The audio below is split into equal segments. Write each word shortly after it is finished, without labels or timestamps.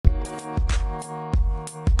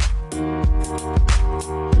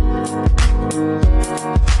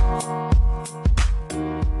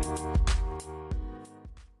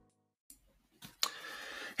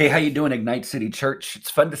Hey, how you doing, Ignite City Church? It's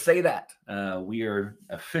fun to say that. We are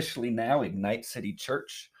officially now Ignite City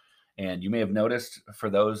Church. And you may have noticed, for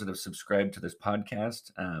those that have subscribed to this podcast,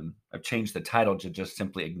 I've changed the title to just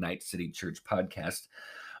simply Ignite City Church Podcast,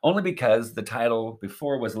 only because the title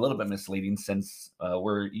before was a little bit misleading since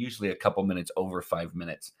we're usually a couple minutes over 5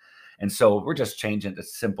 minutes. And so we're just changing to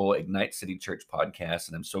simple Ignite City Church Podcast.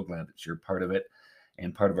 And I'm so glad that you're part of it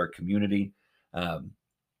and part of our community.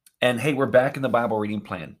 And hey, we're back in the Bible reading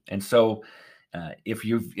plan. And so if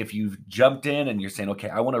you've jumped in and you're saying, okay,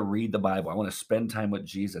 I want to read the Bible, I want to spend time with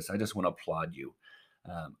Jesus, I just want to applaud you.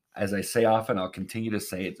 As I say often, I'll continue to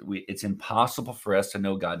say it, it's impossible for us to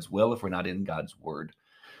know God's will if we're not in God's word.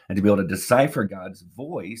 And to be able to decipher God's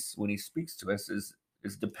voice when he speaks to us is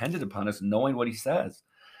dependent upon us knowing what he says.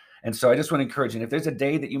 And so I just want to encourage you, and if there's a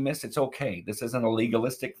day that you miss, it's okay. This isn't a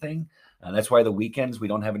legalistic thing. That's why the weekends, we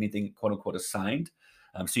don't have anything, quote unquote, assigned.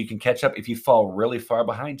 So you can catch up. If you fall really far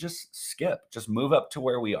behind, just skip, just move up to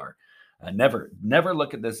where we are. Never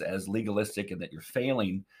look at this as legalistic and that you're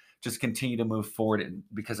failing. Just continue to move forward,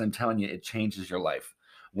 because I'm telling you, it changes your life.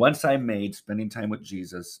 Once I made spending time with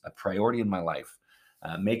Jesus a priority in my life,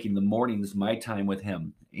 making the mornings my time with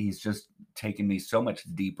him, he's just taken me so much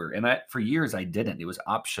deeper. And for years I didn't. It was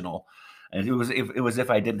optional. And it was if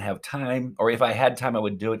I didn't have time, or if I had time, I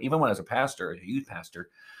would do it. Even when I was a pastor, a youth pastor,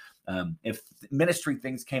 if ministry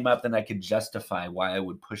things came up, then I could justify why I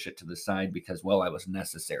would push it to the side because, well, I was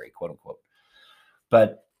necessary, quote unquote.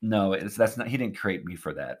 But no, that's not. He didn't create me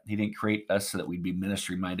for that. He didn't create us so that we'd be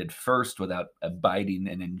ministry minded first without abiding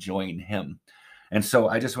and enjoying him. And so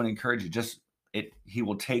I just want to encourage you. He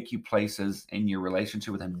will take you places in your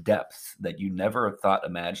relationship with him, depths that you never thought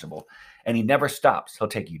imaginable. And he never stops. He'll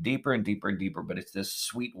take you deeper and deeper and deeper. But it's this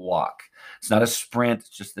sweet walk. It's not a sprint. It's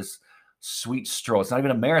just this sweet stroll. It's not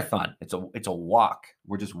even a marathon. It's a walk.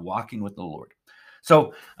 We're just walking with the Lord.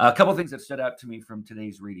 So a couple of things that stood out to me from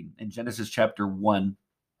today's reading in Genesis chapter 1,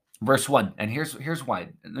 verse 1. And here's why.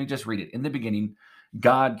 Let me just read it. In the beginning,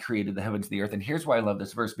 God created the heavens and the earth. And here's why I love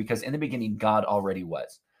this verse, because in the beginning, God already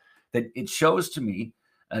was. That it shows to me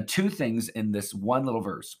two things in this one little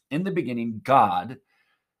verse. In the beginning, God,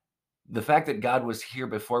 the fact that God was here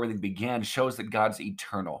before everything began shows that God's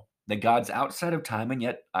eternal, that God's outside of time, and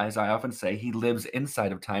yet, as I often say, he lives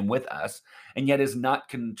inside of time with us, and yet is not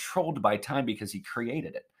controlled by time because he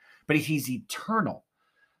created it. But he's eternal.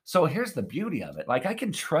 So here's the beauty of it. Like, I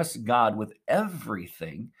can trust God with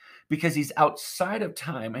everything because he's outside of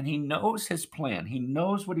time and he knows his plan. He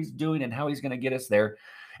knows what he's doing and how he's going to get us there.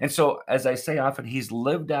 And so, as I say often, he's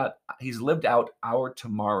lived out our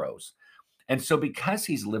tomorrows. And so, because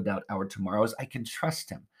he's lived out our tomorrows, I can trust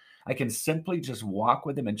him. I can simply just walk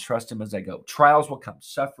with him and trust him as I go. Trials will come,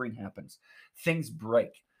 suffering happens, things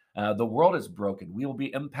break. The world is broken. We will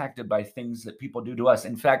be impacted by things that people do to us.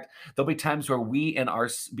 In fact, there'll be times where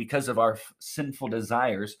because of our sinful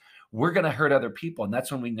desires, we're going to hurt other people. And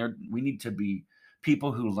that's when we need to be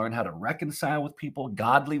people who learn how to reconcile with people,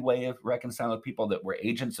 godly way of reconciling with people, that we're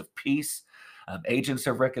agents of peace, agents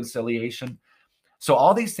of reconciliation. So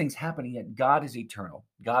all these things happening, yet God is eternal.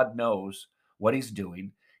 God knows what he's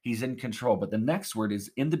doing. He's in control. But the next word is,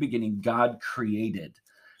 in the beginning, God created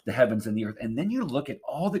the heavens and the earth. And then you look at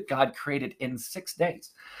all that God created in 6 days.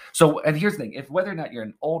 So, and here's the thing, if whether or not you're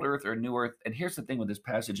an old earth or a new earth, and here's the thing with this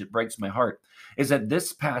passage, it breaks my heart, is that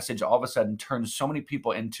this passage all of a sudden turns so many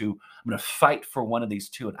people into, I'm going to fight for one of these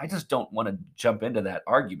two. And I just don't want to jump into that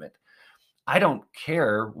argument. I don't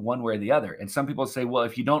care one way or the other. And some people say, well,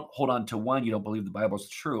 if you don't hold on to one, you don't believe the Bible is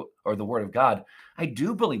true or the word of God. I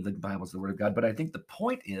do believe the Bible is the word of God, but I think the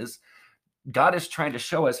point is, God is trying to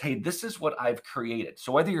show us, hey, this is what I've created.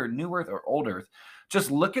 So whether you're new earth or old earth, just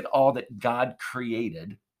look at all that God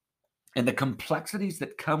created and the complexities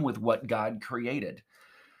that come with what God created.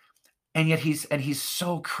 And yet he's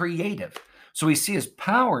so creative. So we see his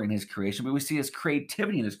power in his creation, but we see his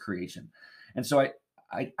creativity in his creation. And so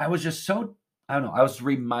I was just so, I don't know, I was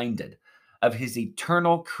reminded of his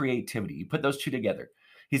eternal creativity. You put those two together,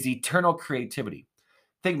 his eternal creativity.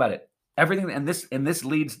 Think about it. Everything, and this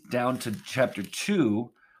leads down to chapter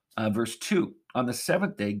 2, verse 2. On the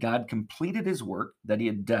seventh day, God completed his work that he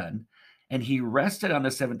had done, and he rested on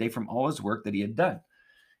the seventh day from all his work that he had done.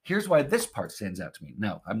 Here's why this part stands out to me.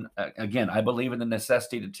 Now, I believe in the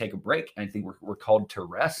necessity to take a break. I think we're called to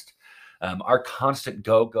rest. Our constant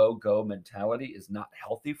go, go, go mentality is not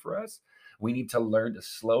healthy for us. We need to learn to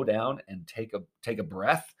slow down and take a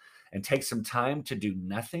breath and take some time to do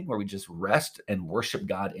nothing, where we just rest and worship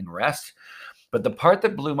God in rest. But the part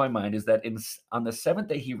that blew my mind is that on the seventh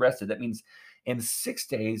day he rested. That means in 6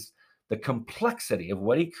 days, the complexity of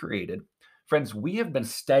what he created, friends, we have been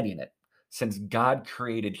studying it since God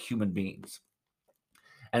created human beings.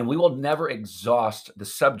 And we will never exhaust the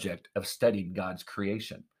subject of studying God's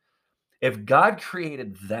creation. If God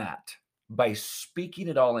created that by speaking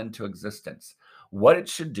it all into existence, what it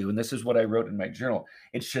should do, and this is what I wrote in my journal,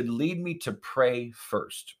 it should lead me to pray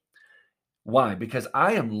first. Why? Because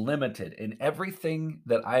I am limited in everything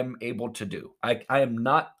that I'm able to do. I am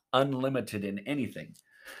not unlimited in anything.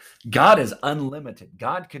 God is unlimited.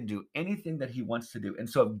 God can do anything that he wants to do. And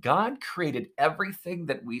so if God created everything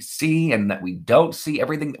that we see and that we don't see,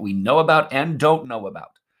 everything that we know about and don't know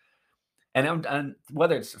about, and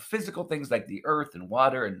whether it's physical things like the earth and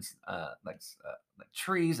water and like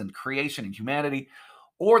trees and creation and humanity,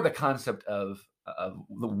 or the concept of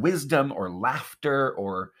the wisdom or laughter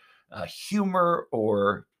or humor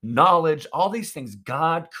or knowledge, all these things,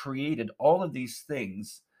 God created all of these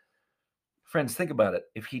things. Friends, think about it.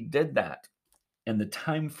 If he did that in the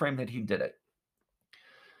time frame that he did it,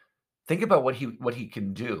 think about what he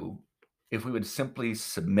can do if we would simply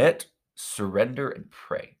submit, surrender, and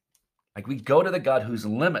pray. Like we go to the God who's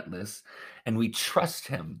limitless and we trust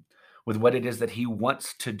him with what it is that he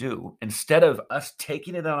wants to do. Instead of us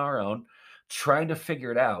taking it on our own, trying to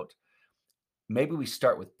figure it out, maybe we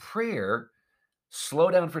start with prayer,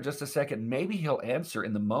 slow down for just a second. Maybe he'll answer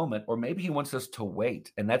in the moment, or maybe he wants us to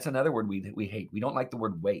wait. And that's another word we hate. We don't like the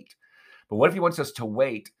word wait. But what if he wants us to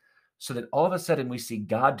wait so that all of a sudden we see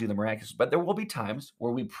God do the miraculous? But there will be times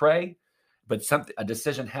where we pray, but a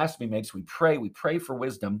decision has to be made. So we pray for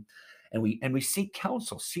wisdom, and we seek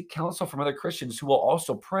counsel from other Christians who will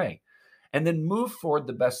also pray, and then move forward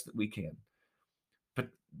the best that we can. But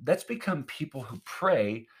let's become people who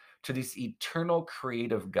pray to this eternal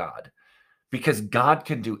creative God, because God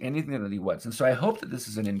can do anything that he wants. And so I hope that this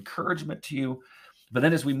is an encouragement to you. But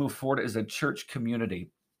then as we move forward as a church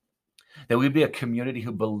community, that we be a community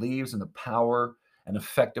who believes in the power and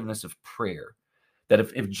effectiveness of prayer. That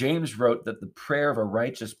if James wrote that the prayer of a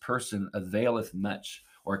righteous person availeth much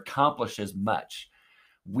or accomplishes much,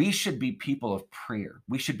 we should be people of prayer.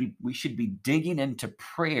 We should be digging into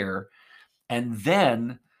prayer and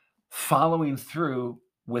then following through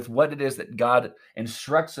with what it is that God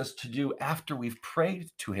instructs us to do after we've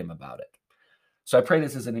prayed to him about it. So I pray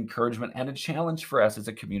this is an encouragement and a challenge for us as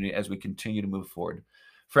a community as we continue to move forward.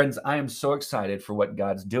 Friends, I am so excited for what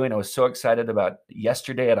God's doing. I was so excited about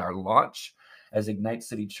yesterday at our launch as Ignite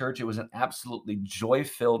City Church. It was an absolutely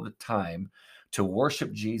joy-filled time to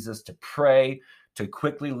worship Jesus, to pray, to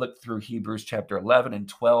quickly look through Hebrews chapter 11 and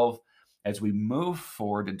 12 as we move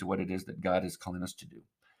forward into what it is that God is calling us to do.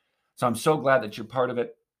 So I'm so glad that you're part of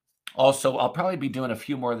it. Also, I'll probably be doing a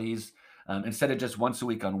few more of these. Instead of just once a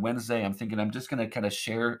week on Wednesday, I'm thinking I'm just going to kind of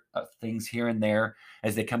share things here and there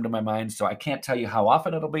as they come to my mind. So I can't tell you how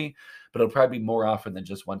often it'll be, but it'll probably be more often than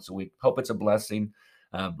just once a week. Hope it's a blessing.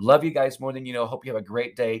 Love you guys more than you know. Hope you have a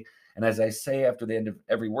great day. And as I say after the end of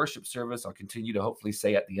every worship service, I'll continue to hopefully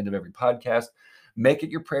say at the end of every podcast, make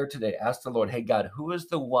it your prayer today. Ask the Lord, hey, God, who is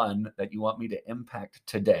the one that you want me to impact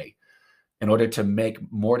today in order to make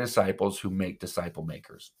more disciples who make disciple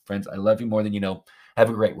makers? Friends, I love you more than you know. Have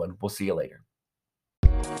a great one. We'll see you later.